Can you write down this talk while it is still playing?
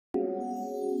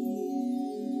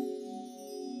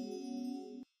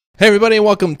Hey everybody, and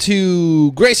welcome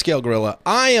to Grayscale Gorilla.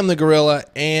 I am the Gorilla,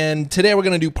 and today we're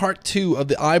going to do part 2 of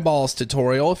the eyeballs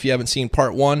tutorial. If you haven't seen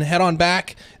part 1, head on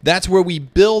back. That's where we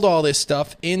build all this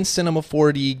stuff in Cinema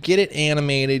 4D, get it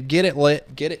animated, get it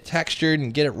lit, get it textured,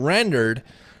 and get it rendered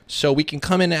so we can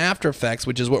come into After Effects,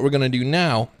 which is what we're going to do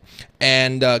now,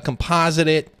 and composite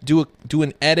it, do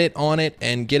an edit on it,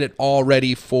 and get it all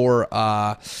ready for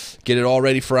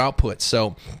output.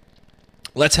 So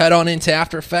let's head on into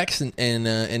After Effects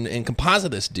and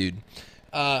composite this dude.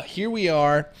 Here we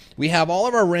are. We have all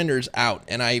of our renders out,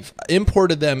 and I've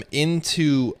imported them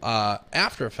into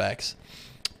After Effects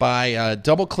by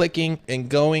double-clicking and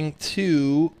going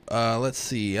to, let's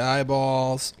see,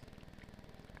 eyeballs.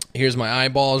 Here's my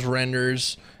eyeballs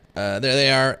renders. There they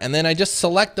are. And then I just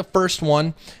select the first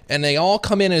one, and they all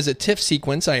come in as a TIFF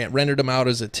sequence. I rendered them out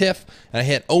as a TIFF, and I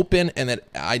hit open, and then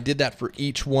I did that for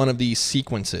each one of these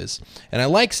sequences. And I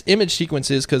like image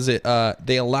sequences because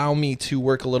they allow me to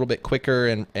work a little bit quicker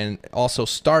and also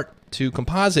start to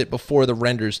composite before the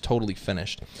render's totally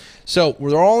finished. So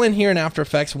we're all in here in After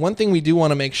Effects. One thing we do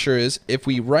want to make sure is if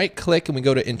we right-click and we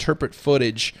go to Interpret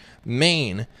Footage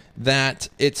Main, that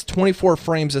it's 24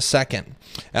 frames a second.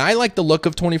 And I like the look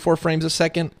of 24 frames a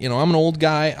second. You know, I'm an old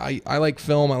guy. I like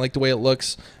film. I like the way it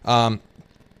looks.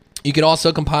 You could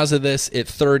also composite this at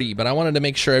 30, but I wanted to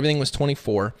make sure everything was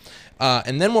 24.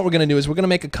 And then what we're going to do is we're going to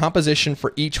make a composition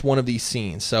for each one of these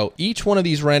scenes. So each one of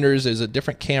these renders is a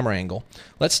different camera angle.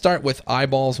 Let's start with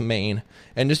eyeballs main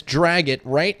and just drag it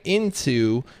right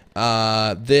into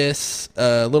this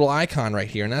little icon right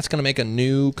here, and that's going to make a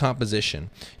new composition.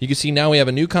 You can see now we have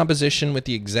a new composition with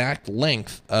the exact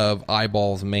length of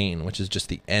eyeballs main, which is just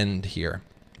the end here.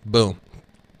 Boom.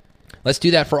 Let's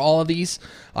do that for all of these.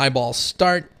 Eyeball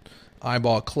start,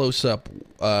 eyeball close-up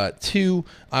 2,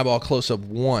 eyeball close-up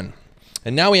 1.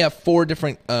 And now we have 4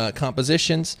 different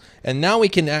compositions, and now we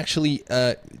can actually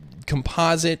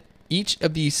composite each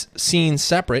of these scenes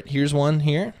separate. Here's one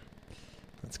here.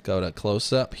 Let's go to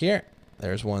close-up here.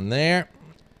 There's one there.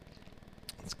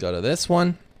 Let's go to this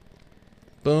one.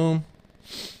 Boom.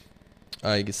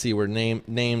 You can see we're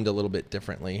named a little bit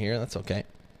differently here. That's okay.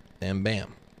 And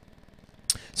bam.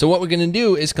 So what we're going to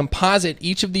do is composite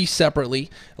each of these separately.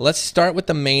 Let's start with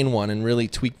the main one and really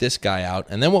tweak this guy out.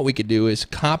 And then what we could do is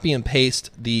copy and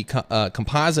paste the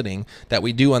compositing that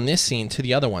we do on this scene to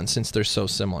the other one, since they're so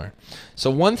similar. So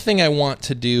one thing I want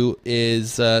to do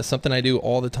is something I do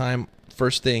all the time.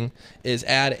 First thing is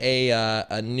add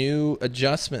a new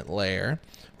adjustment layer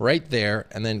right there,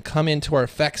 and then come into our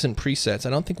effects and presets.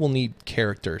 I don't think we'll need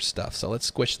character stuff, so let's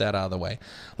squish that out of the way.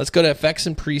 Let's go to effects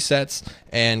and presets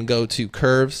and go to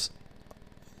curves.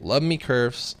 Love me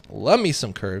curves. Love me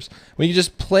some curves. When you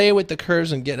just play with the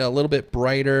curves and get a little bit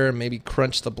brighter, maybe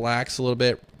crunch the blacks a little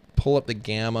bit, pull up the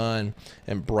gamma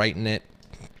and brighten it,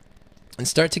 and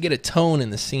start to get a tone in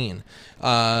the scene.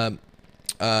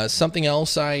 Something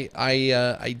else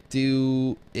I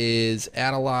do is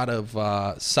add a lot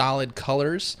of solid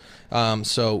colors.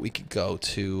 So we could go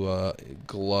to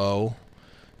glow,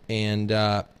 and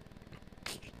I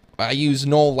use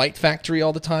Knoll Light Factory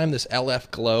all the time. This LF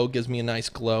glow gives me a nice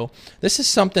glow. This is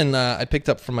something I picked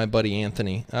up from my buddy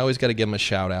Anthony. I always got to give him a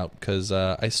shout out because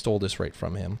I stole this right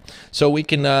from him. So we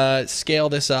can scale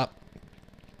this up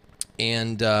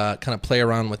and kind of play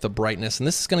around with the brightness. And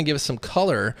this is going to give us some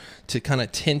color to kind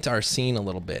of tint our scene a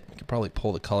little bit. We could probably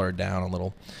pull the color down a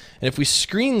little. And if we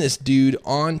screen this dude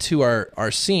onto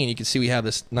our scene, you can see we have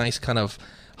this nice kind of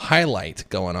highlight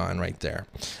going on right there.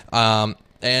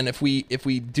 And if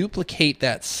we duplicate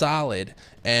that solid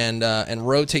and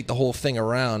rotate the whole thing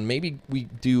around, maybe we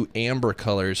do amber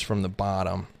colors from the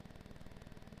bottom.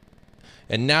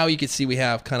 And now you can see we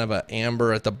have kind of an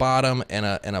amber at the bottom and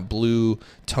a blue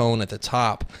tone at the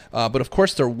top. But of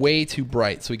course they're way too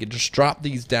bright, so we could just drop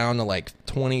these down to like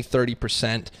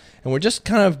 20–30%. And we're just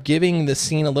kind of giving the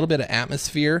scene a little bit of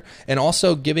atmosphere and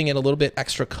also giving it a little bit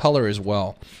extra color as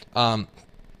well.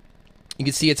 You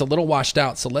can see it's a little washed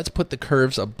out, so let's put the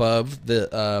curves above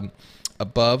the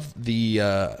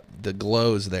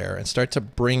glows there and start to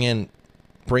bring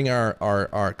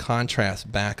our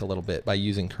contrast back a little bit by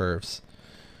using curves.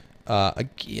 I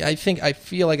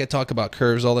feel like I talk about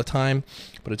curves all the time,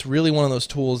 but it's really one of those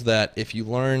tools that if you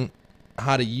learn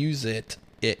how to use it,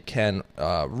 it can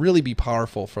really be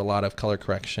powerful for a lot of color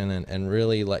correction and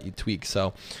really let you tweak.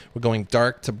 So we're going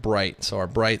dark to bright. So our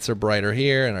brights are brighter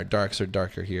here and our darks are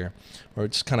darker here. We're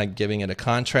just kind of giving it a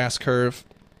contrast curve,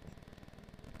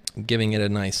 giving it a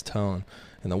nice tone.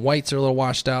 And the whites are a little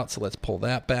washed out, so let's pull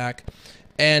that back.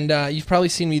 And you've probably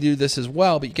seen me do this as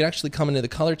well, but you can actually come into the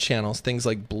color channels, things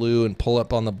like blue, and pull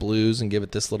up on the blues and give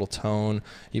it this little tone.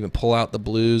 Even pull out the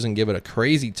blues and give it a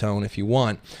crazy tone if you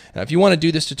want. If you want to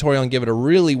do this tutorial and give it a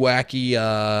really wacky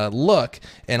look,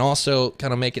 and also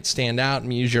kind of make it stand out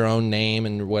and use your own name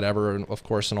and whatever, and of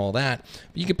course, and all that,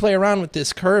 you can play around with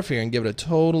this curve here and give it a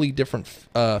totally different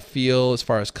feel as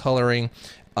far as coloring.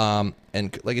 And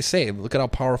like I say, look at how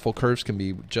powerful curves can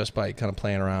be just by kind of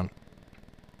playing around.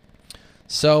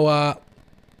 So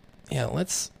yeah,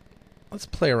 let's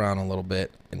play around a little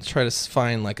bit and try to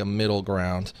find like a middle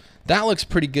ground. That looks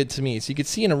pretty good to me. So you can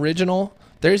see an original.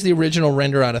 There's the original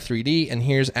render out of 3D, and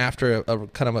here's after a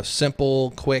kind of a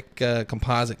simple, quick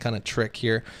composite kind of trick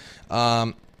here.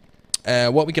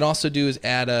 What we can also do is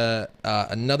add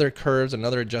another curves,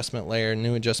 another adjustment layer,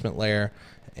 new adjustment layer,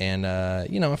 and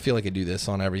you know, I feel like I do this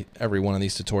on every one of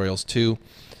these tutorials too.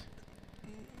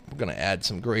 We're gonna add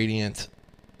some gradient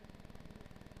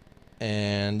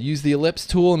and use the ellipse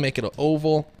tool and make it an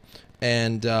oval,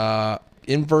 and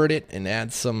invert it and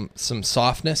add some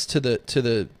softness to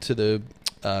the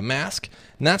mask,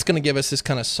 and that's going to give us this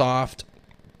kind of soft.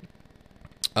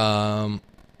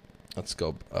 Let's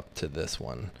go up to this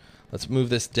one. Let's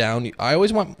move this down. I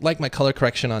always want like my color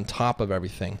correction on top of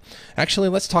everything. Actually,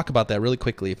 let's talk about that really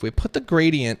quickly. If we put the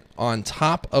gradient on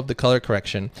top of the color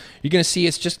correction, you're going to see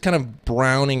it's just kind of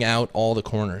browning out all the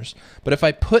corners. But if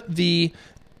I put the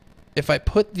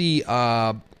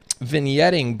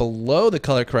vignetting below the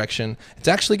color correction, it's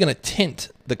actually going to tint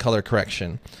the color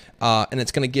correction, and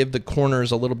it's going to give the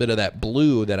corners a little bit of that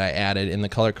blue that I added in the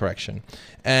color correction.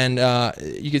 And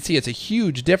you can see it's a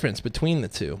huge difference between the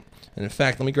two. And in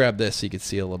fact, let me grab this so you can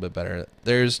see a little bit better.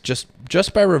 There's just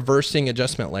by reversing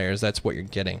adjustment layers, that's what you're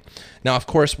getting. Now, of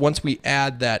course, once we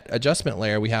add that adjustment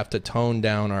layer, we have to tone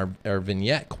down our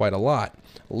vignette quite a lot.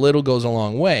 A little goes a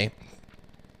long way.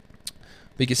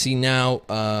 But you can see now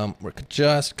we're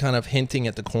just kind of hinting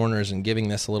at the corners and giving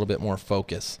this a little bit more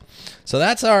focus. So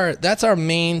that's our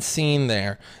main scene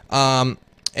there.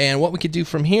 And what we could do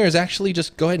from here is actually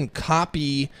just go ahead and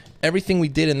copy everything we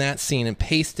did in that scene and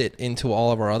paste it into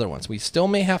all of our other ones. We still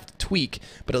may have to tweak,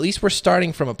 but at least we're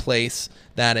starting from a place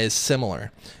that is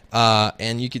similar.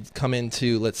 And you could come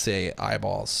into, let's say,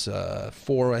 eyeballs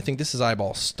 4. I think this is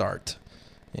eyeball start.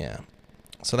 Yeah.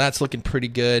 So that's looking pretty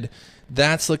good.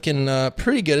 That's looking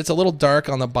pretty good. It's a little dark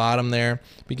on the bottom there.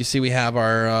 But you can see we have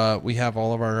our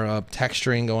all of our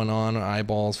texturing going on. Our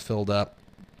eyeballs filled up.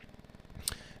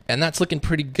 And that's looking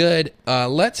pretty good.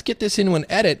 Let's get this into an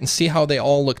edit and see how they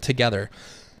all look together.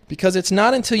 Because it's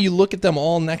not until you look at them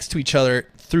all next to each other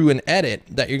through an edit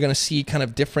that you're going to see kind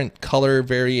of different color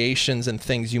variations and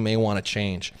things you may want to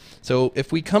change. So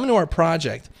if we come into our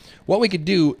project, what we could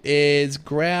do is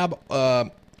grab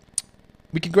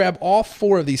we can grab all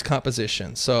 4 of these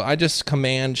compositions. So I just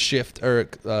command shift, or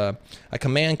I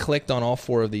command clicked on all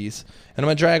 4 of these, and I'm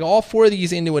going to drag all 4 of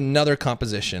these into another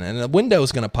composition, and a window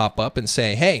is going to pop up and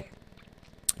say, hey,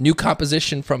 new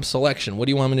composition from selection. What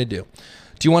do you want me to do?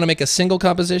 Do you want to make a single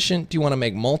composition? Do you want to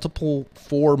make multiple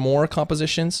 4 more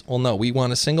compositions? Well, no, we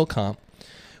want a single comp.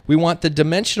 We want the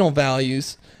dimensional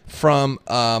values from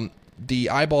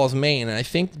the eyeballs main, and I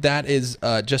think that is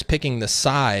just picking the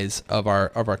size of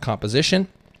our composition.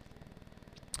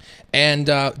 And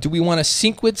do we want to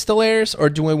sequence the layers, or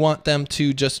do we want them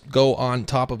to just go on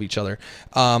top of each other?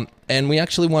 And we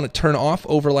actually want to turn off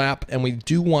overlap, and we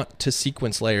do want to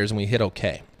sequence layers, and we hit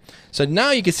OK. So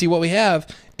now you can see what we have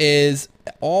is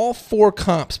all 4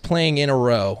 comps playing in a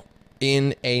row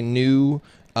in a new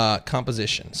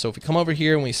composition. So if we come over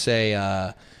here and we say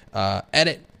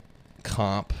edit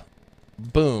comp,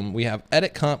 boom, we have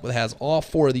edit comp that has all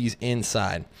 4 of these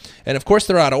inside. And of course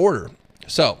they're out of order.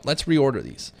 So let's reorder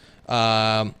these.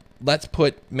 Let's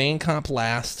put main comp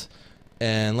last,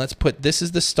 and let's put this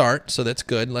is the start, so that's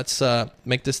good. Let's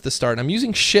make this the start. I'm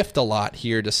using shift a lot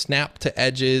here to snap to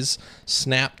edges,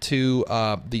 snap to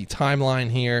the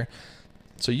timeline here.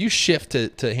 So use shift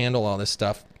to handle all this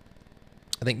stuff.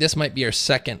 I think this might be our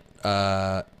second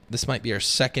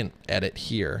edit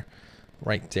here,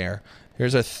 right there.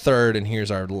 Here's our third, and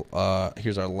here's our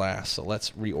last. So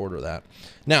let's reorder that.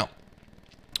 Now,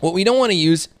 what we don't want to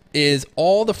use is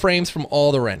all the frames from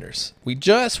all the renders. We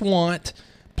just want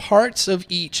parts of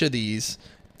each of these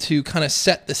to kind of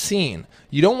set the scene.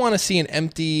 You don't want to see an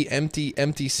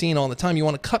empty scene all the time. You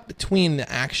want to cut between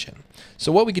the action.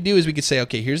 So what we could do is we could say,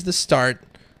 okay, here's the start.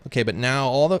 Okay, but now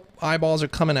all the eyeballs are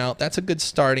coming out. That's a good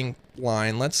starting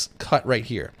line. Let's cut right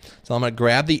here. So I'm going to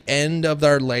grab the end of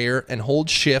our layer and hold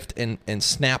shift and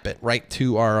snap it right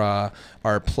to our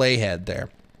playhead there.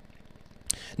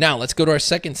 Now let's go to our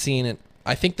second scene,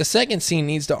 I think the second scene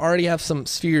needs to already have some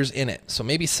spheres in it. So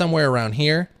maybe somewhere around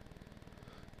here.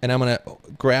 And I'm going to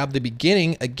grab the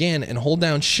beginning again and hold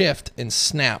down shift and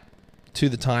snap to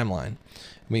the timeline.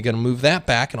 We're going to move that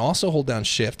back and also hold down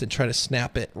shift and try to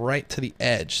snap it right to the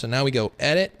edge. So now we go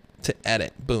edit to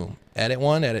edit. Boom. Edit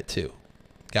 1, edit 2.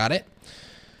 Got it?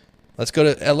 Let's go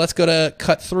to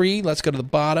cut 3. Let's go to the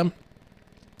bottom.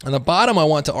 On the bottom, I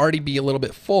want to already be a little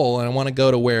bit full, and I want to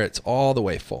go to where it's all the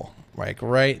way full. Like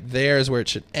right there is where it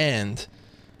should end,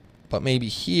 but maybe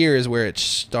here is where it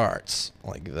starts,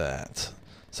 like that.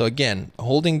 So again,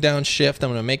 holding down shift,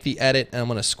 I'm going to make the edit, and I'm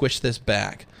going to squish this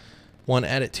back. 1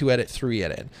 edit, 2 edit, 3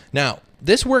 edit. Now,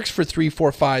 this works for 3,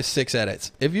 4, 5, 6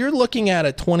 edits. If you're looking at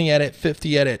a 20 edit,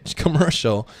 50 edit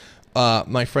commercial,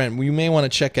 my friend, we may want to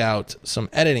check out some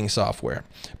editing software.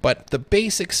 But the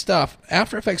basic stuff,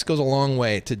 After Effects goes a long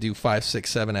way to do 5, 6,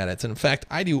 7 edits. And in fact,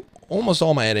 I do almost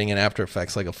all my editing in After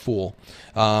Effects like a fool.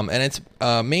 And it's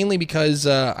mainly because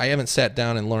I haven't sat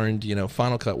down and learned,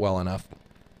 Final Cut well enough.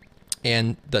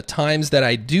 And the times that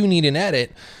I do need an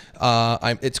edit,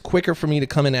 it's quicker for me to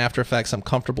come in After Effects. I'm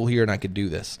comfortable here and I could do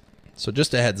this. So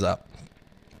just a heads up.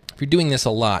 If you're doing this a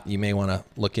lot, you may want to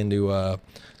look into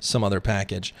some other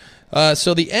package.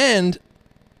 So the end,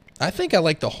 I think I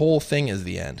like the whole thing as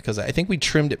the end because I think we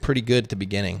trimmed it pretty good at the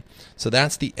beginning. So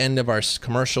that's the end of our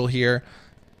commercial here.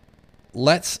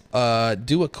 Let's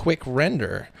do a quick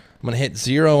render. I'm going to hit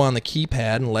 0 on the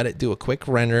keypad and let it do a quick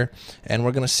render. And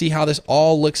we're going to see how this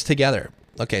all looks together.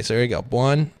 Okay, so here you go.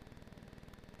 1,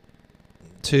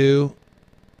 2,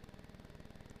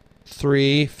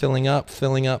 3, filling up,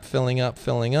 filling up, filling up,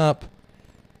 filling up.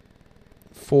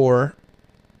 4.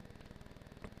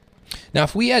 Now,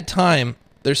 if we had time,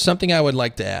 there's something I would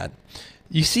like to add.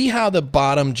 You see how the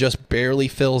bottom just barely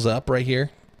fills up right here?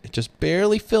 It just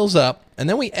barely fills up, and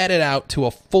then we edit out to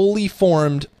a fully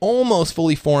formed, almost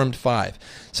fully formed 5.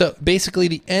 So basically,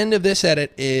 the end of this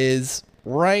edit is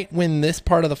right when this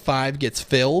part of the 5 gets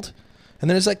filled, and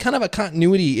there's like kind of a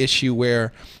continuity issue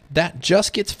where that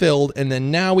just gets filled, and then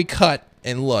now we cut,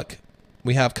 and look,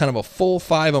 we have kind of a full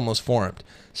 5 almost formed.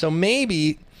 So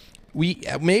maybe we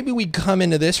come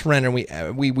into this render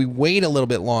and we wait a little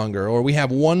bit longer, or we have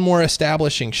one more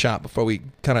establishing shot before we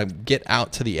kind of get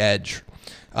out to the edge.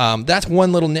 That's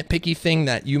one little nitpicky thing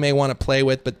that you may want to play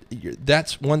with, but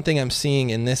that's one thing I'm seeing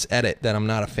in this edit that I'm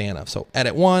not a fan of. So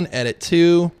edit 1, edit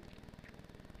 2,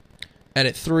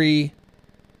 edit 3,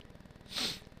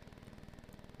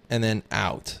 and then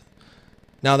out.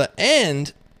 Now the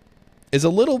end is a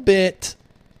little bit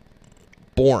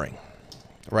boring,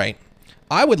 right?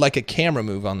 I would like a camera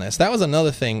move on this. That was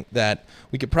another thing that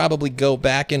we could probably go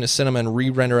back into Cinema and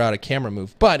re-render out a camera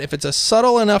move. But if it's a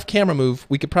subtle enough camera move,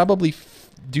 we could probably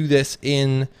do this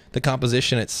in the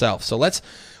composition itself. So let's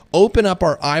open up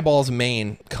our eyeballs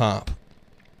main comp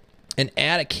and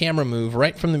add a camera move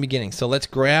right from the beginning. So let's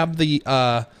grab the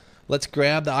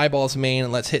eyeballs main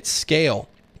and let's hit scale.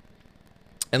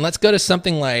 And let's go to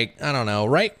something like, I don't know,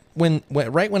 right when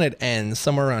it ends,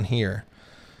 somewhere around here.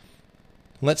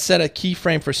 Let's set a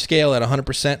keyframe for scale at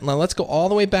 100%. Now let's go all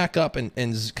the way back up and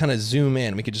kind of zoom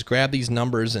in. We could just grab these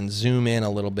numbers and zoom in a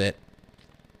little bit.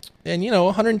 And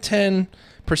 110%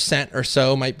 or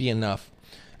so might be enough.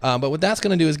 But what that's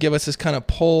going to do is give us this kind of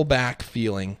pull back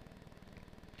feeling.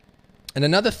 And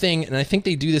another thing, and I think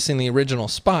they do this in the original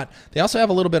spot, they also have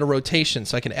a little bit of rotation.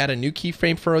 So I can add a new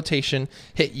keyframe for rotation,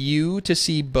 hit U to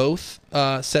see both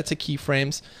sets of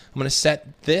keyframes. I'm going to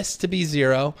set this to be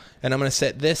 0, and I'm going to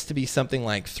set this to be something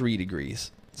like 3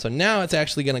 degrees. So now it's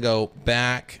actually going to go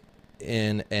back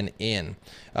in and in.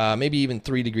 Maybe even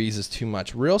 3 degrees is too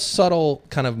much. Real subtle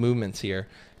kind of movements here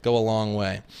go a long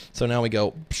way. So now we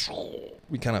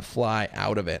kind of fly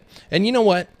out of it. And you know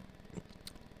what?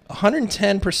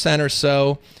 110% or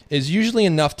so is usually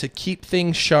enough to keep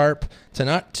things sharp, to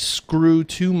not screw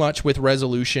too much with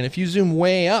resolution. If you zoom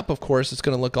way up, of course, it's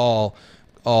going to look all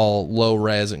low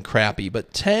res and crappy.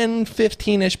 But 10,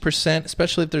 15-ish%,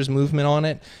 especially if there's movement on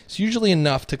it, it's usually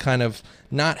enough to kind of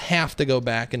not have to go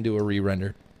back and do a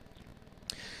re-render.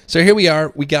 So here we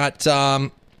are. We got our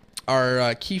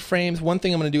keyframes. One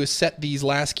thing I'm going to do is set these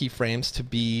last keyframes to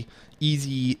be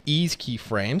ease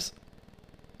keyframes.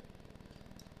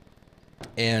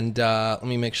 And let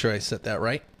me make sure I set that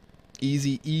right.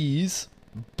 Easy ease.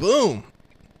 Boom.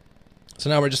 So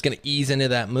now we're just going to ease into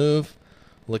that move.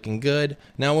 Looking good.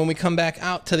 Now when we come back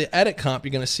out to the edit comp,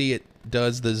 you're going to see it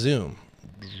does the zoom.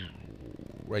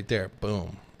 Right there.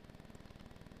 Boom.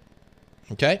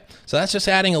 Okay. So that's just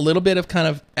adding a little bit of kind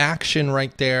of action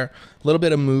right there. A little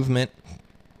bit of movement.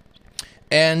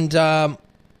 And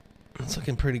it's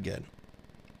looking pretty good.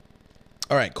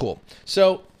 All right, cool.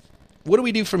 So what do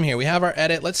we do from here? We have our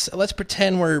edit. Let's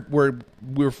pretend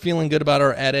we're feeling good about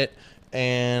our edit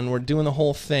and we're doing the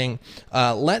whole thing.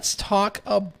 Let's talk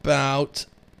about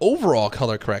overall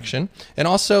color correction and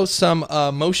also some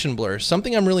motion blur.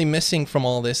 Something I'm really missing from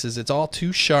all this is it's all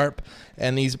too sharp,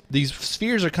 and these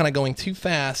spheres are kind of going too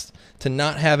fast to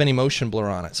not have any motion blur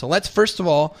on it. So let's first of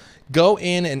all go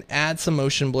in and add some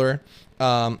motion blur.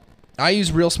 I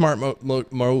use Real Smart Motion Blur,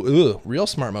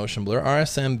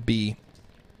 RSMB,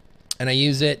 and I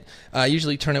use it. I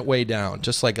usually turn it way down,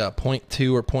 just like a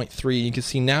 0.2 or 0.3. You can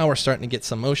see now we're starting to get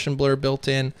some motion blur built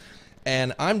in,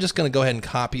 and I'm just going to go ahead and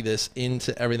copy this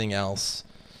into everything else,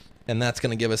 and that's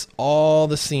going to give us all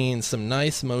the scenes some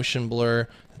nice motion blur.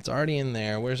 It's already in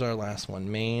there. Where's our last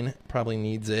one? Main probably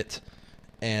needs it.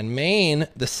 And main,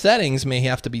 the settings may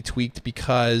have to be tweaked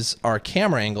because our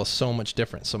camera angle is so much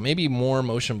different. So maybe more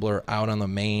motion blur out on the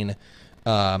main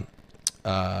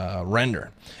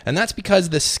render. And that's because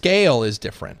the scale is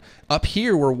different. Up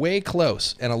here, we're way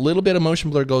close, and a little bit of motion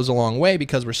blur goes a long way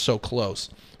because we're so close.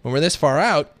 When we're this far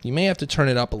out, you may have to turn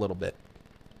it up a little bit.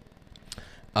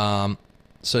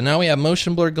 So now we have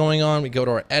motion blur going on. We go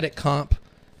to our edit comp,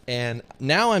 and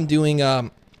now I'm doing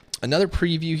another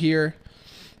preview here,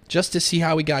 just to see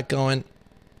how we got going.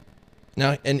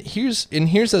 Now, and here's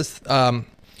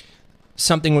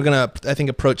something we're gonna, I think,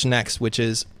 approach next, which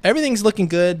is everything's looking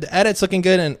good, the edit's looking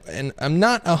good, and I'm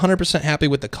not 100% happy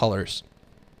with the colors.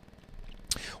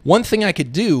 One thing I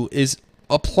could do is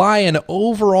apply an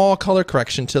overall color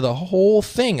correction to the whole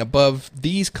thing above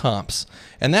these comps,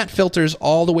 and that filters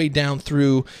all the way down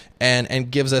through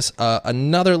and gives us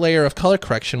another layer of color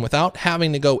correction without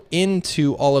having to go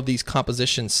into all of these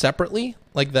compositions separately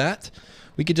like that.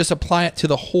 We could just apply it to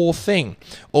the whole thing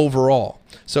overall.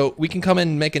 So we can come in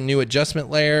and make a new adjustment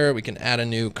layer, we can add a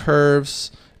new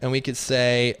curves, and we could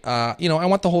say, you know, I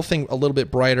want the whole thing a little bit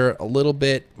brighter, a little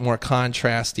bit more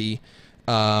contrasty,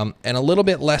 and a little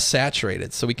bit less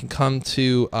saturated. So we can come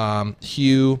to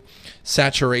hue,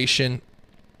 saturation,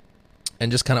 and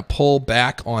just kind of pull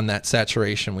back on that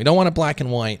saturation. We don't want it black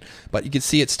and white, but you can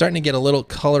see it's starting to get a little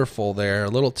colorful there, a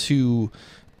little too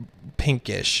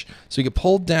pinkish. So we could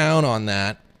pull down on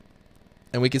that,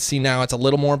 and we can see now it's a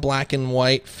little more black and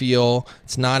white feel.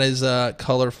 It's not as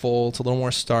colorful. It's a little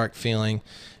more stark feeling.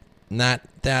 And that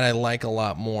I like a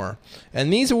lot more.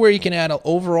 And these are where you can add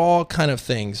overall kind of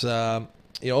things. You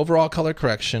know, overall color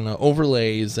correction,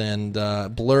 overlays, and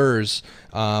blurs,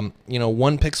 you know,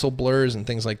 1 pixel blurs and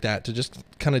things like that to just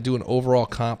kind of do an overall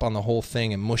comp on the whole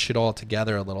thing and mush it all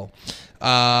together a little.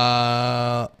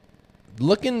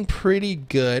 Looking pretty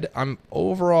good. I'm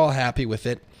overall happy with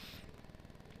it.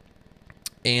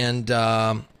 And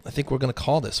I think we're going to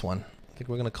call this one.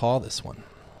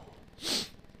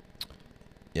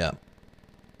 Yeah.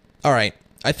 All right.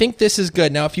 I think this is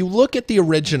good. Now, if you look at the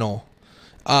original,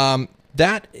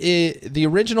 the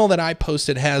original that I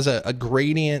posted has a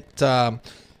gradient,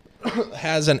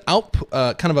 has an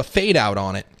kind of a fade out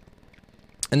on it,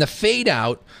 and the fade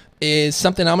out is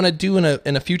something I'm going to do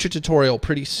in a future tutorial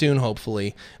pretty soon,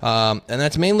 hopefully, and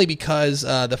that's mainly because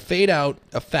the fade out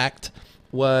effect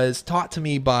was taught to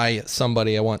me by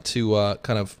somebody I want to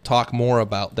kind of talk more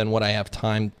about than what I have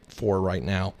time for right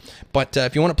now. But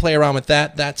if you want to play around with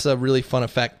that, that's a really fun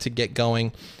effect to get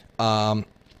going.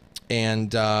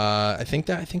 And I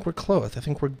think we're close. I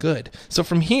think we're good. So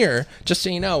from here, just so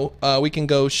you know, we can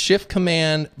go Shift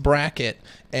Command bracket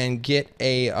and get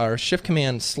or Shift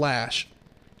Command slash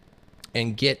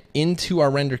and get into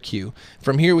our render queue.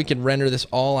 From here, we can render this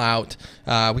all out.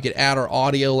 We could add our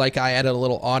audio, like I added a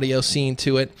little audio scene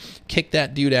to it. Kick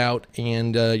that dude out,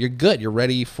 and you're good. You're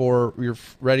ready for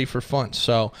fun.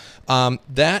 So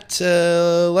let's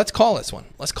call this one.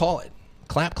 Let's call it.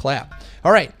 Clap, clap.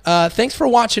 All right. Thanks for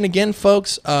watching again,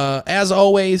 folks. As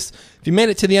always, if you made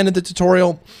it to the end of the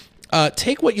tutorial,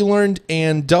 take what you learned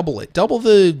and double it. Double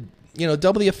the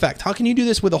effect. How can you do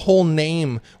this with a whole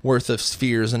name worth of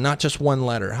spheres and not just one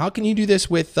letter? How can you do this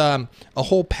with a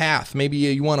whole path? Maybe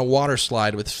you want a water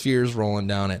slide with spheres rolling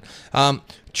down it.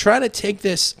 Try to take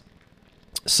this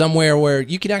somewhere where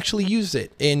you can actually use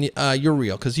it in your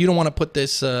reel, because you don't want to put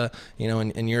this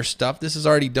in your stuff. This is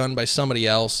already done by somebody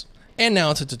else, and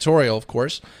now it's a tutorial, of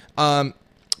course.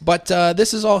 But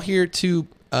this is all here to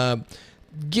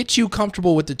get you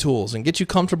comfortable with the tools and get you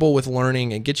comfortable with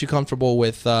learning and get you comfortable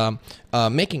with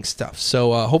making stuff.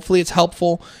 So hopefully it's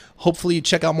helpful. Hopefully you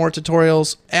check out more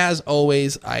tutorials. As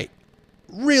always, I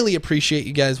really appreciate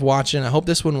you guys watching. I hope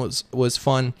this one was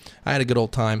fun. I had a good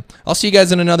old time. I'll see you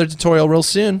guys in another tutorial real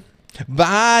soon.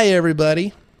 Bye,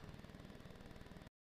 everybody.